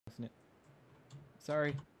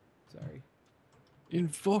Sorry. Sorry.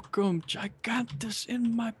 Invocum gigantus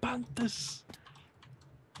in my pantus.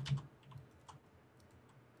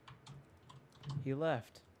 He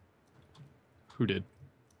left. Who did?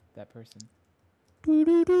 That person.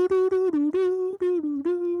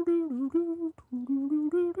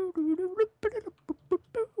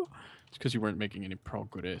 It's because you weren't making any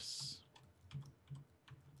progress.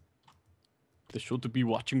 They should be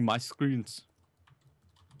watching my screens.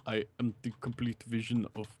 I am the complete vision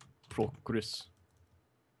of progress.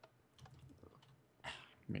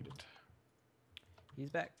 Made it. He's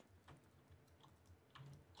back.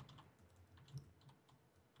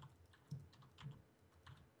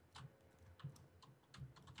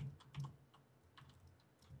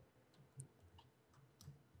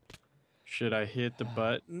 Should I hit the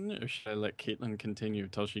button or should I let Caitlin continue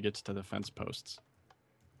until she gets to the fence posts?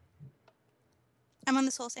 I'm on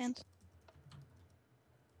the soul sand.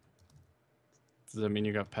 Does that mean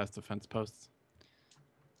you got past the fence posts?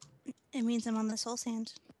 It means I'm on the soul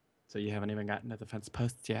sand. So you haven't even gotten to the fence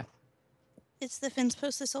posts yet? Is the fence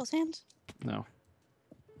post the soul sand? No.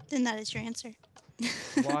 Then that is your answer.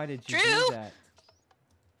 Why did you Drew! do that?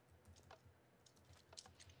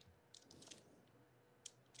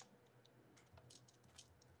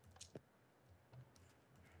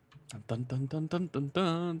 Dun dun dun dun dun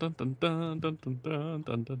dun dun dun dun dun dun dun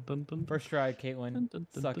dun dun dun dun. First try, Caitlin.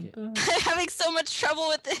 Suck it. I'm having so much trouble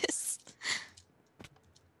with this.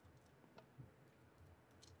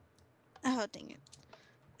 Oh, dang it.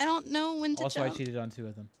 I don't know when to Also, jump. I cheated on 2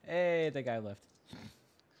 of them. Hey, the guy left.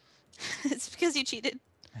 It's because you cheated.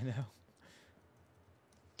 I know.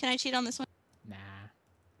 Can I cheat on this one? Nah.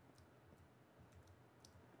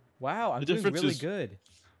 Wow, I'm The doing difference really is- good.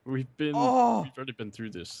 We've Oh! already been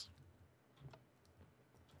through this.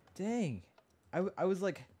 Dang. I was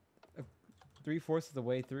like 3/4 of the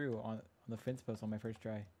way through on the fence post on my first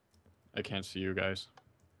try. I can't see you guys.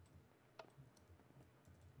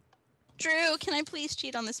 Drew, can I please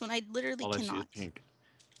cheat on this one? I literally All I see is cannot. pink.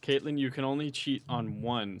 Caitlin, you can only cheat on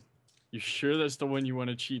one. You sure that's the one you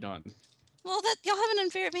want to cheat on? Well, that y'all have an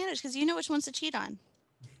unfair advantage because you know which ones to cheat on.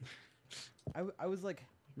 I was like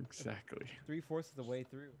Exactly. 3/4 of the way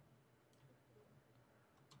through.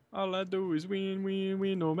 All I do is win, win,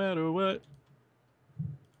 win, no matter what.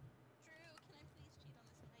 Drew, can I please cheat on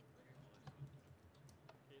this one?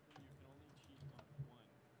 I literally Caitlin, you can only cheat on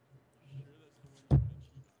one. You sure that's the one you want to cheat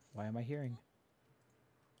on? Why am I hearing?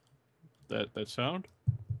 That sound?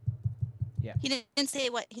 Yeah. He didn't say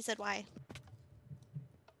what. He said why.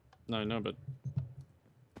 No, I know, but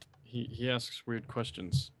he asks weird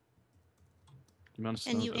questions. You must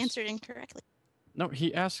And know you this. answered incorrectly. No,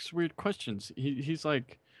 he asks weird questions. He's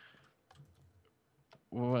like,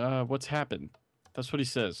 what's happened? That's what he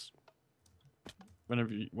says.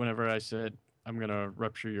 Whenever I said I'm gonna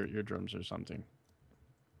rupture your eardrums or something.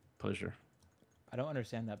 Pleasure. I don't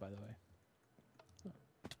understand that, by the way.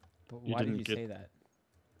 But You why did didn't you get- say that?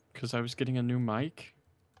 Because I was getting a new mic.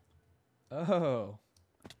 Oh.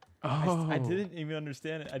 Oh. I didn't even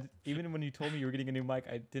understand it. Even when you told me you were getting a new mic,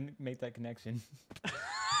 I didn't make that connection.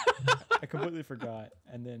 I completely forgot.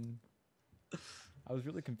 And then I was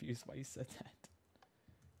really confused why you said that.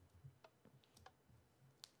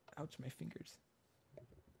 Ouch, my fingers.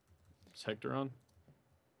 Is Hector on?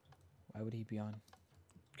 Why would he be on?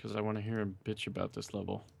 Because I want to hear him bitch about this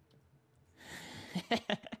level.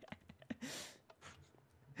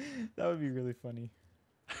 That would be really funny.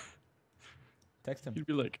 Text him. He'd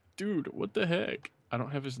be like, dude, what the heck? I don't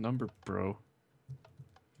have his number, bro.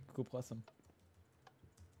 Google Plus him.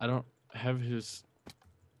 I don't have his...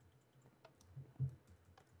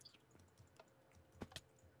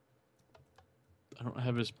 I don't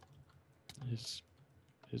have his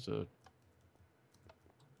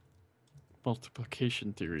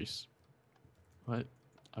multiplication theories. What?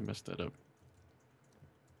 I messed that up.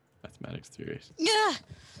 Mathematics theories. Yeah.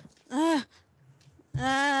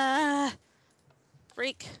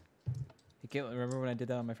 Freak. Hey, Caitlin, remember when I did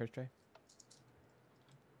that on my first try?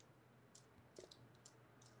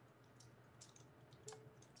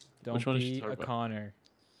 Don't Which one is she be talking a about? Connor.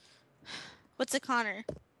 What's a Connor?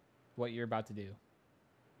 What you're about to do.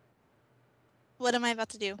 What am I about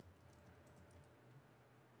to do?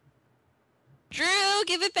 Drew,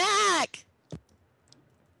 give it back!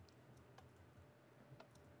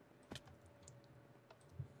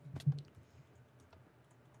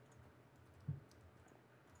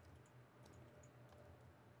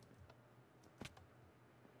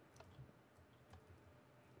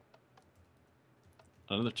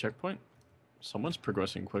 Another checkpoint? Someone's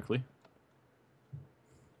progressing quickly.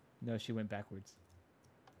 No, she went backwards.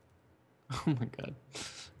 Oh my god.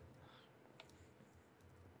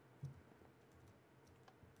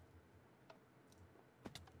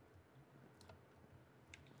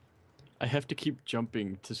 I have to keep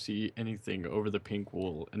jumping to see anything over the pink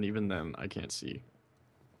wool, and even then, I can't see.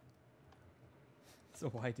 So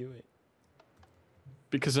why do it?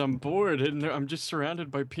 Because I'm bored, and I'm just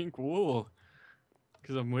surrounded by pink wool.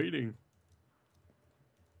 Because I'm waiting.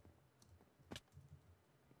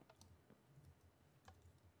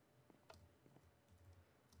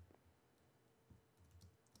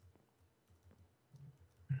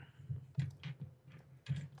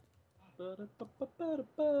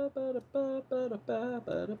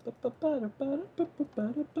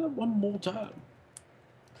 One more time.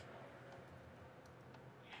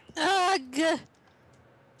 Ugh!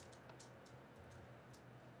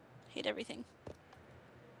 Hate everything.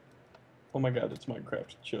 Oh my god, it's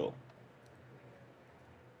Minecraft. Chill.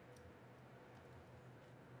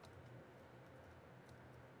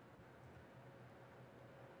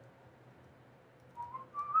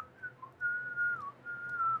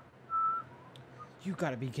 You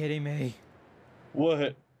gotta be kidding me.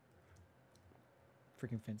 What?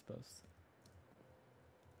 Freaking fence posts.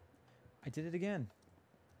 I did it again.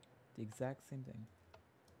 The exact same thing.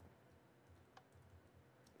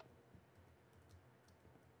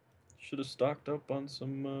 Should have stocked up on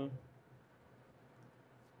some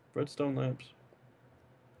redstone lamps.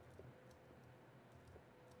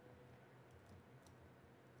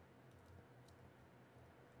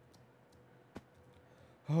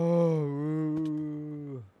 Oh.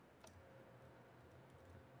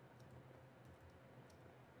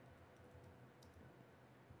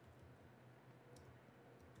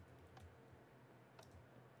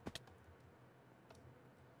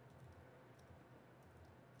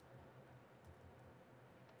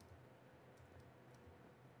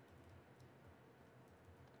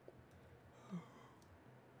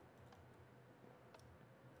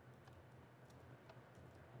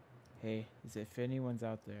 Hey, if anyone's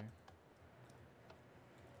out there,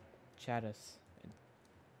 chat us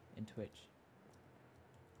in Twitch.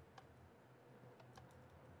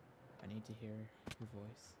 I need to hear your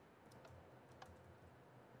voice.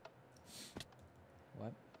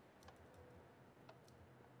 What?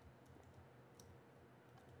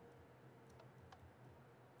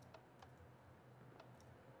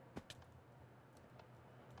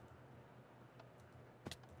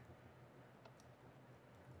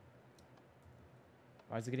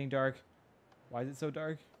 Why is it getting dark? Why is it so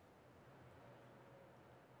dark?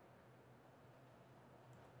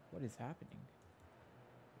 What is happening?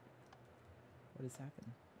 What is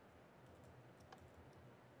happening?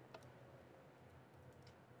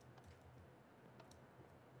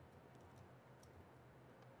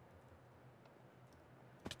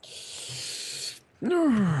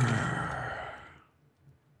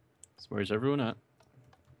 So where's everyone at?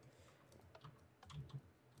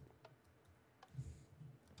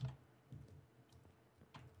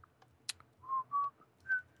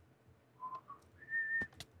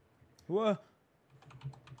 Whoa!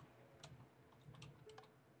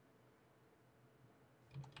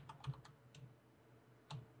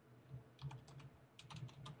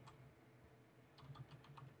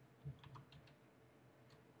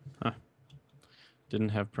 Huh. Didn't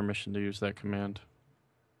have permission to use that command.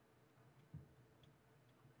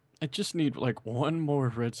 I just need like one more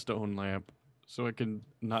redstone lamp so I can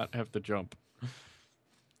not have to jump.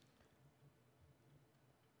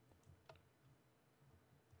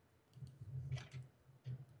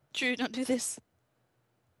 Drew, don't do this.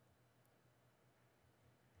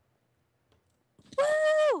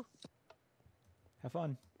 Woo! Have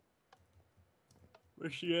fun.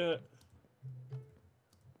 Where's she at?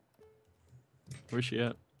 Where's she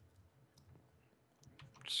at?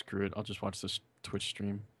 Screw it, I'll just watch this Twitch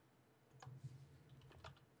stream.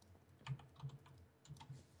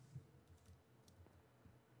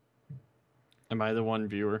 Am I the one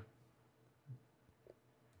viewer?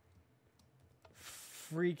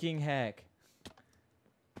 Freaking heck.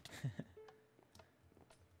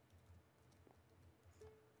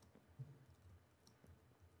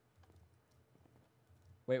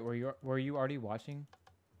 Wait, were you already watching?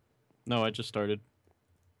 No, I just started.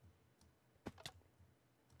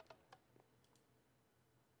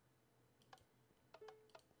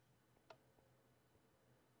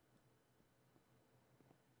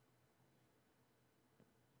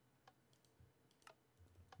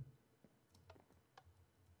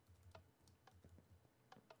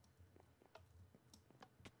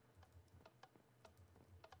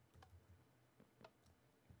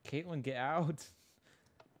 Caitlin, get out.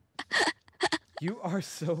 You are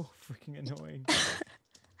so freaking annoying.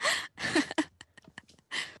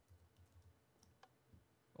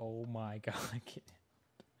 Oh my god.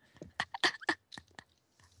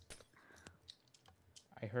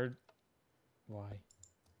 I heard Why?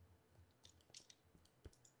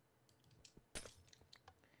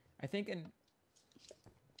 I think in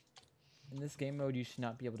this game mode, you should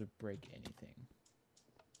not be able to break anything.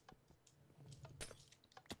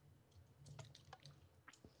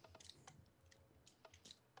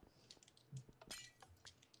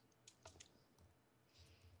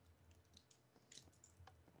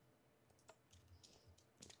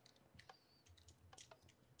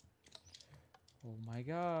 Oh my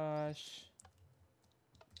gosh.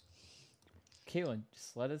 Caitlin,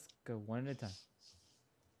 just let us go one at a time.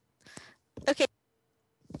 Okay.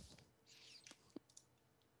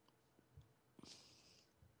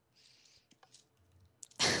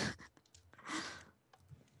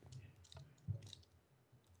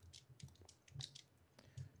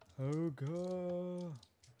 Oh god.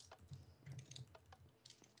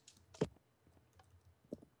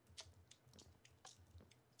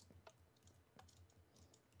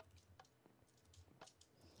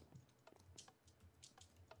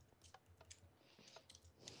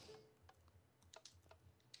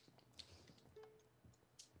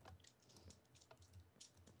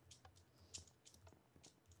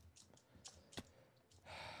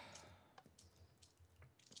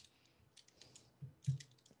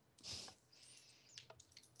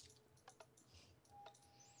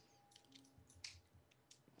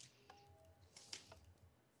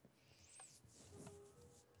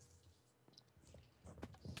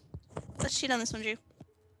 Let's cheat on this one, Drew.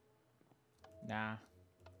 Nah.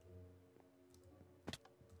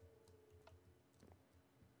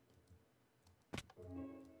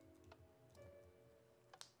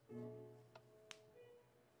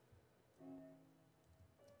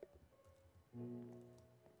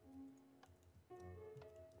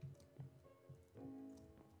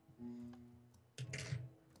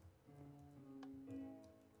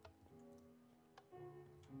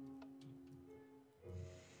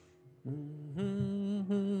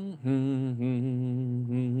 Mm-hmm.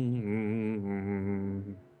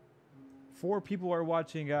 4 people are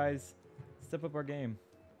watching, guys. Step up our game.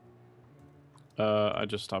 I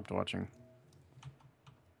just stopped watching.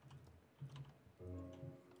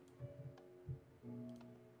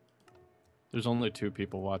 There's only 2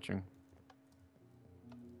 people watching.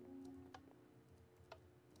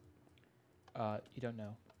 You don't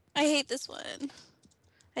know. I hate this one.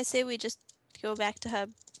 I say we just go back to hub.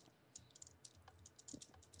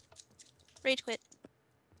 Rage quit.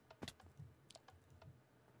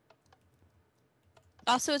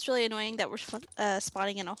 Also, it's really annoying that we're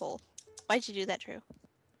spawning in a hole. Why'd you do that, Drew?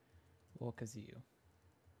 Well, because of you.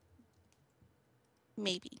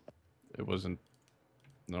 Maybe. It wasn't.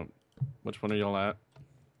 No. Which one are y'all at?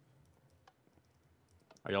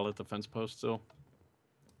 Are y'all at the fence post still?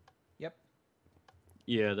 Yep.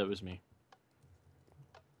 Yeah, that was me.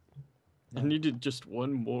 I No. needed just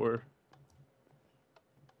one more.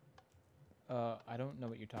 I don't know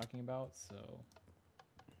what you're talking about, so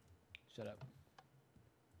shut up.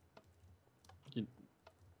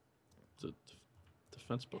 The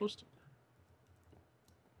fence post?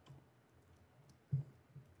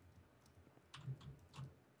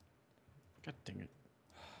 God dang it.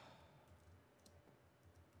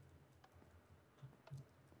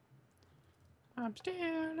 I'm still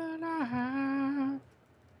alive.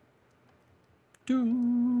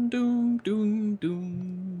 Doom, doom, doom,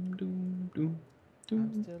 doom, doom, doom, I'm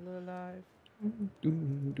doom, still alive.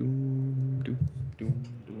 doom, doom, doom, doom,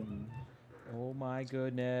 doom. Oh my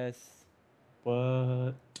goodness.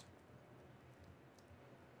 What?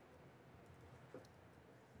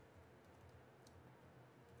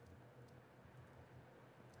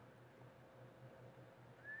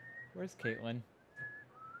 Where's Caitlin?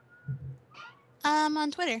 On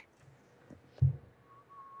Twitter.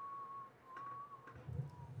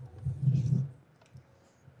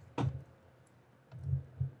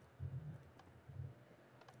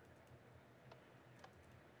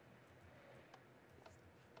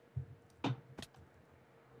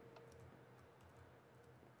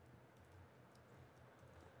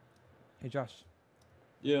 Hey Josh,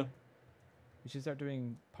 Yeah. we should start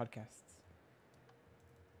doing podcasts.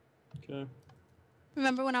 Okay.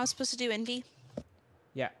 Remember when I was supposed to do Envy?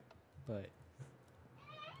 Yeah, but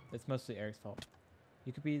it's mostly Eric's fault.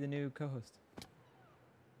 You could be the new co-host.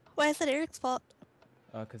 Why is that Eric's fault?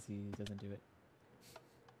 Because he doesn't do it.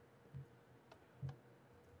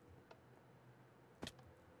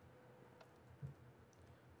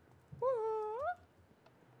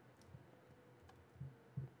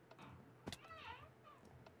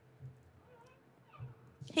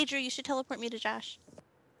 Hey, Drew, you should teleport me to Josh.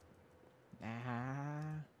 Nah.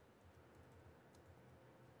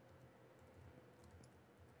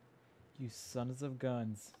 You sons of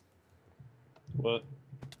guns. What?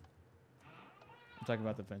 I'm talking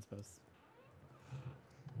about the fence posts.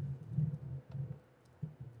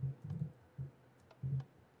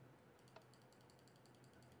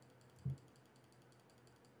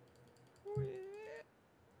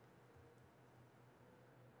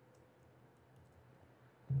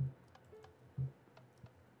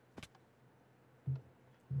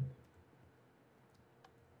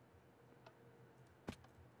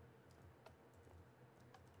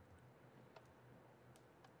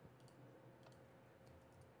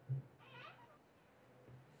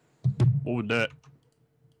 What was that?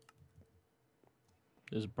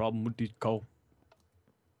 There's a problem with these calls.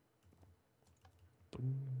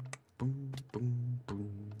 Boom, boom, boom,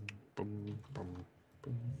 boom, boom, boom, boom,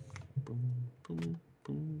 boom, boom,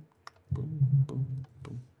 boom, boom, boom,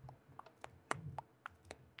 boom.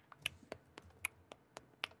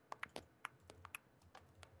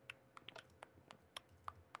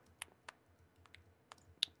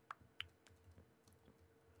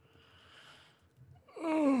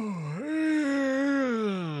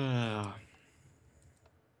 Oh,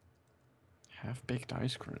 half-baked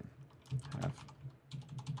ice cream.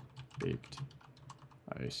 Half-baked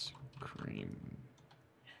ice cream.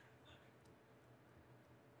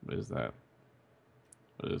 What is that?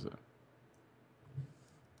 What is it?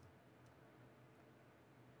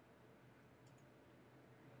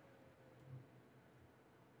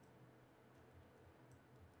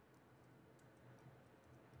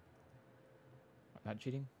 I'm not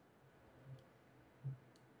cheating.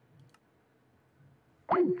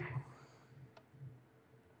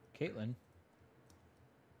 Caitlin.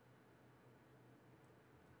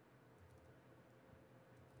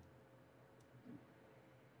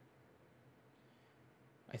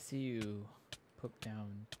 I see you put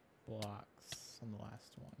down blocks on the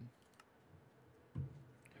last one.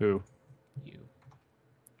 Who? You.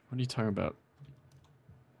 What are you talking about?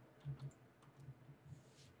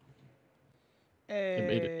 Hey. It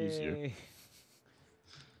made it easier.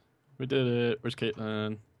 We did it. Where's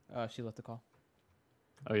Caitlin? She left the call.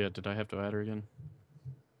 Oh yeah, did I have to add her again?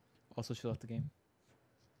 Also, she left the game.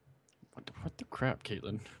 What the crap,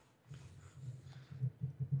 Caitlin?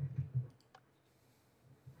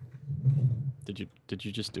 Did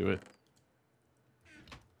you just do it?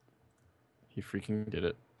 He freaking did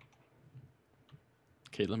it.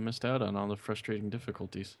 Caitlin missed out on all the frustrating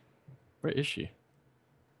difficulties. Where is she?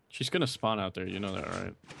 She's gonna spawn out there, you know that,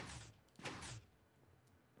 right?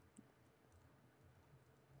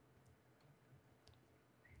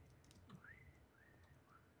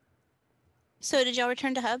 So did y'all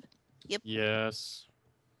return to hub? Yep. Yes.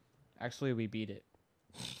 Actually, we beat it.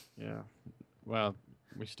 Yeah. Well,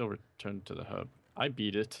 we still returned to the hub. I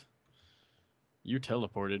beat it. You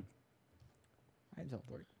teleported. I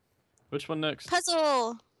teleport. Which one next?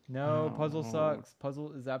 Puzzle. No, puzzle Oh. sucks.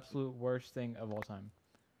 Puzzle is the absolute worst thing of all time.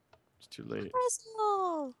 It's too late.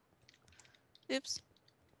 Puzzle. Oops.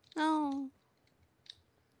 No.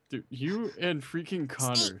 Dude, you and freaking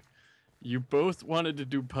Connor, you both wanted to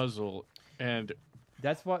do puzzle, and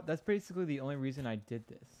That's basically the only reason I did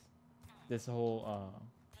this whole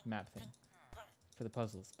map thing for the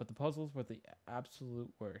puzzles. But the puzzles were the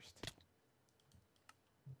absolute worst. oh,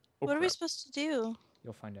 What are we crap. supposed to do?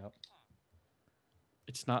 You'll find out.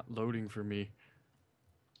 It's not loading for me.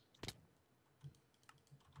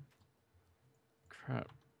 Crap.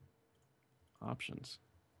 Options.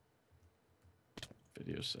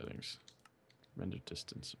 Video settings. Render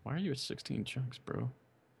distance. Why are you at 16 chunks, bro?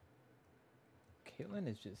 Caitlin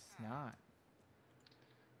is just not.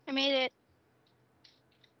 I made it.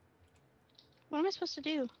 What am I supposed to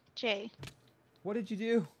do, Jay? What did you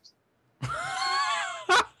do?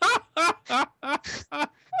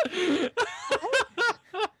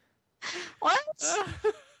 What?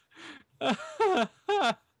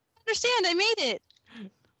 Understand, I made it.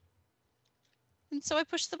 And so I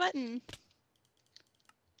pushed the button.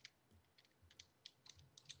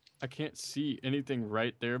 I can't see anything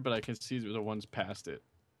right there, but I can see the ones past it.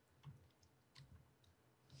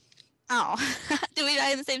 Oh. Did we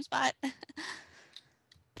die in the same spot?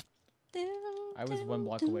 I was one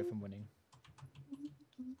block away from winning.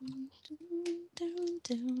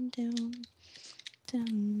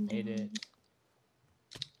 Made it.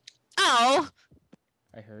 Oh!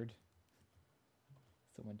 I heard.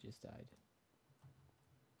 Someone just died.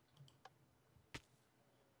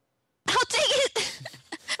 I'll take it!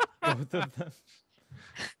 Both of them.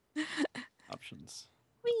 Options.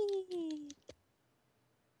 Whee!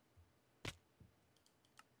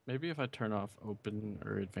 Maybe if I turn off open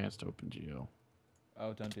or advanced OpenGL.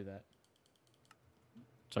 Oh, don't do that.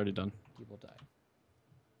 It's already done. You will die.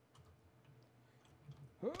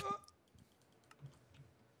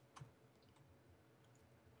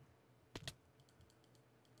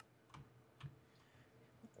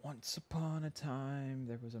 Once upon a time,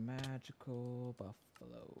 there was a magical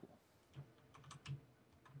buffalo.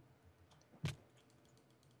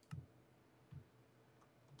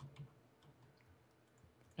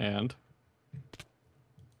 And?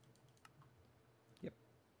 Yep.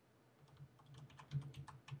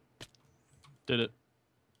 Did it.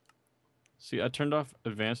 See, I turned off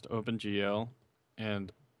advanced OpenGL,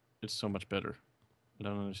 and it's so much better. I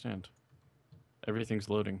don't understand. Everything's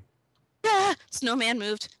loading. Ah! Snowman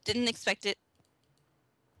moved. Didn't expect it.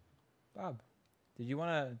 Bob, do you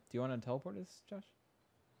wanna teleport us, Josh?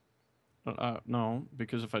 No,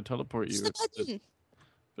 because if I teleport Push you, the button.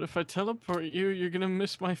 but if I teleport you, you're gonna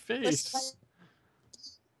miss my Push the face. button.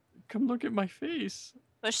 Come look at my face.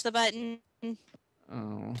 Push the button.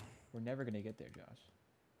 Oh, We're never gonna get there, Josh.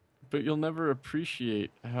 but you'll never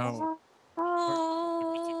appreciate how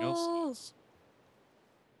everything else Oh. is.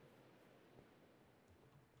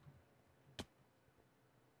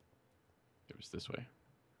 It was this way.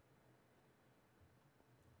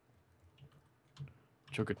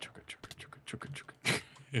 Chugga chugga chugga chugga chugga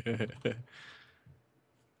chugga.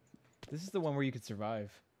 This is the one where you could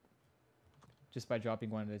survive just by dropping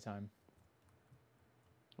one at a time.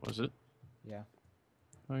 Was it? Yeah.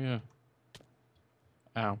 Oh yeah.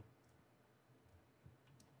 Ow.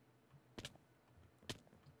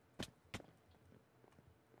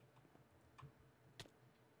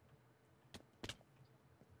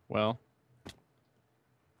 Well,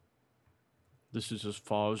 this is as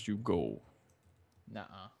far as you go.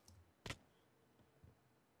 Nuh-uh.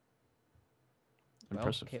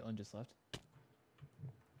 Impressive. Well, Caitlin just left.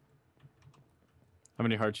 How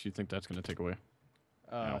many hearts do you think that's going to take away?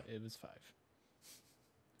 Ow. It was 5.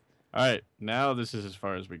 All right, now this is as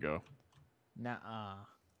far as we go. Nuh-uh.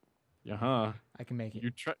 Yeah, I can make it. You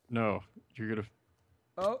try. No, you're gonna.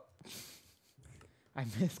 Oh! I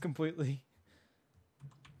missed completely.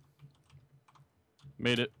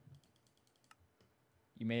 Made it.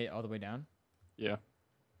 You made it all the way down? Yeah.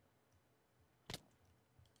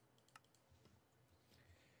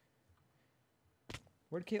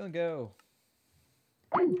 Where'd Caitlin go?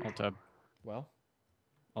 Alt tab. Well,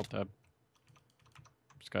 Alt tab.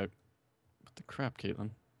 Skype. What the crap, Caitlin?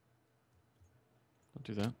 Don't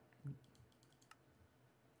do that.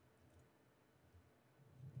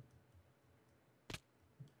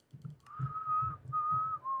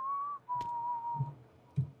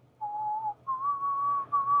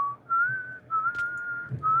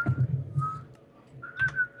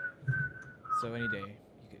 so any day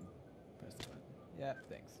you can press the button. Yeah,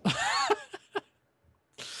 thanks.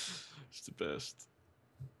 It's the best.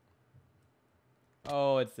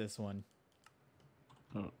 Oh, it's this one.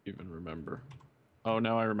 I don't even remember. Oh,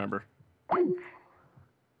 now I remember. I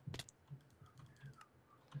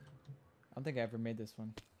don't think I ever made this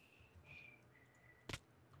one.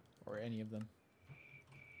 Or any of them.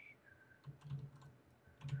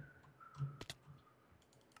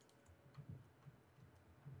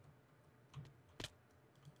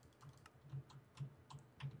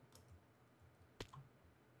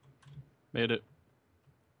 Made it.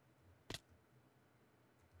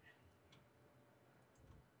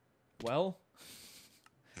 Well,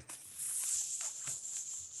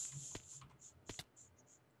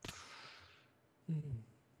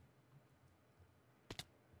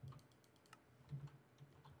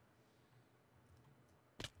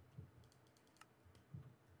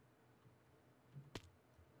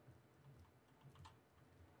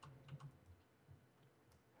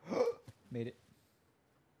 made it.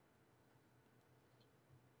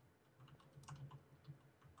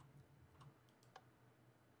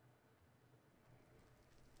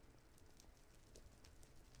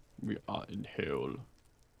 We are in hell.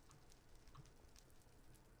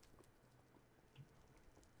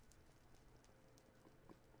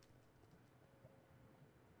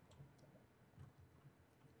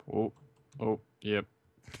 Oh, oh, yep.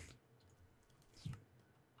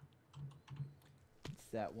 It's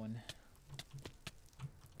that one.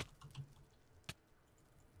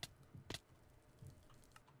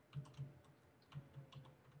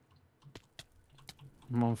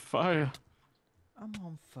 I'm on fire. I'm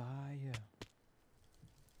on fire.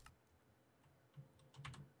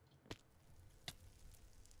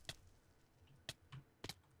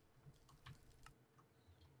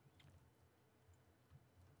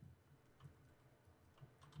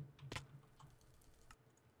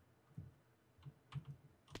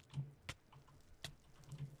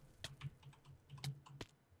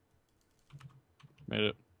 Made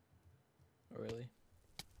it. Oh, really?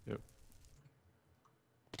 Yep.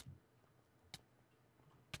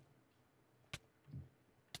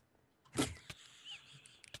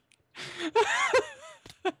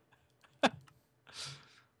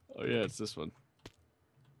 Yeah, it's this one.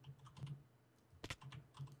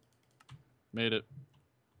 Made it.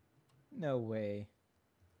 No way.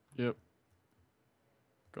 Yep.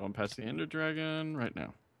 Going past the Ender Dragon right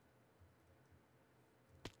now.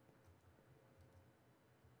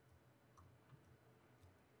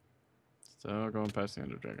 So going past the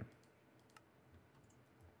Ender Dragon.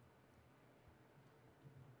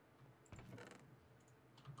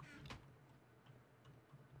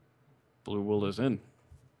 Blue wool is in.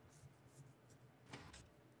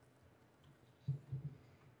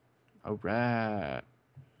 All right.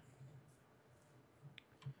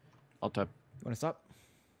 I'll tap. You want to stop?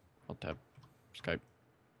 I'll tap Skype.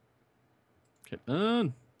 Okay,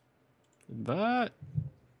 done. Invite.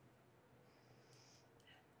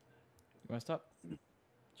 You want to stop?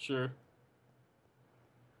 Sure.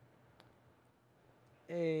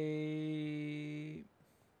 A.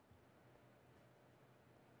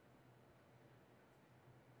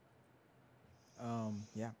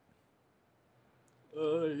 Yeah.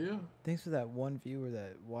 Yeah. Thanks for that one viewer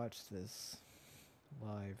that watched this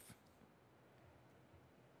live.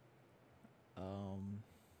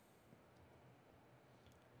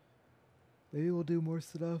 Maybe we'll do more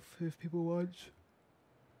stuff if people watch.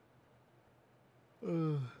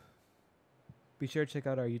 Be sure to check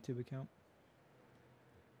out our YouTube account,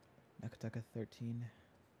 Nuckatucka13,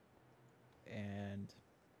 and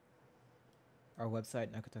our website,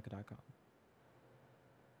 Nuckatucka.com.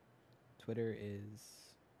 Twitter is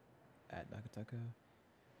at Nuckatucka.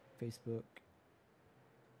 Facebook,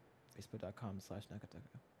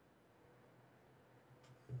 facebook.com/Nuckatucka.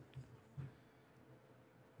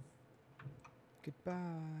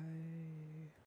 Goodbye.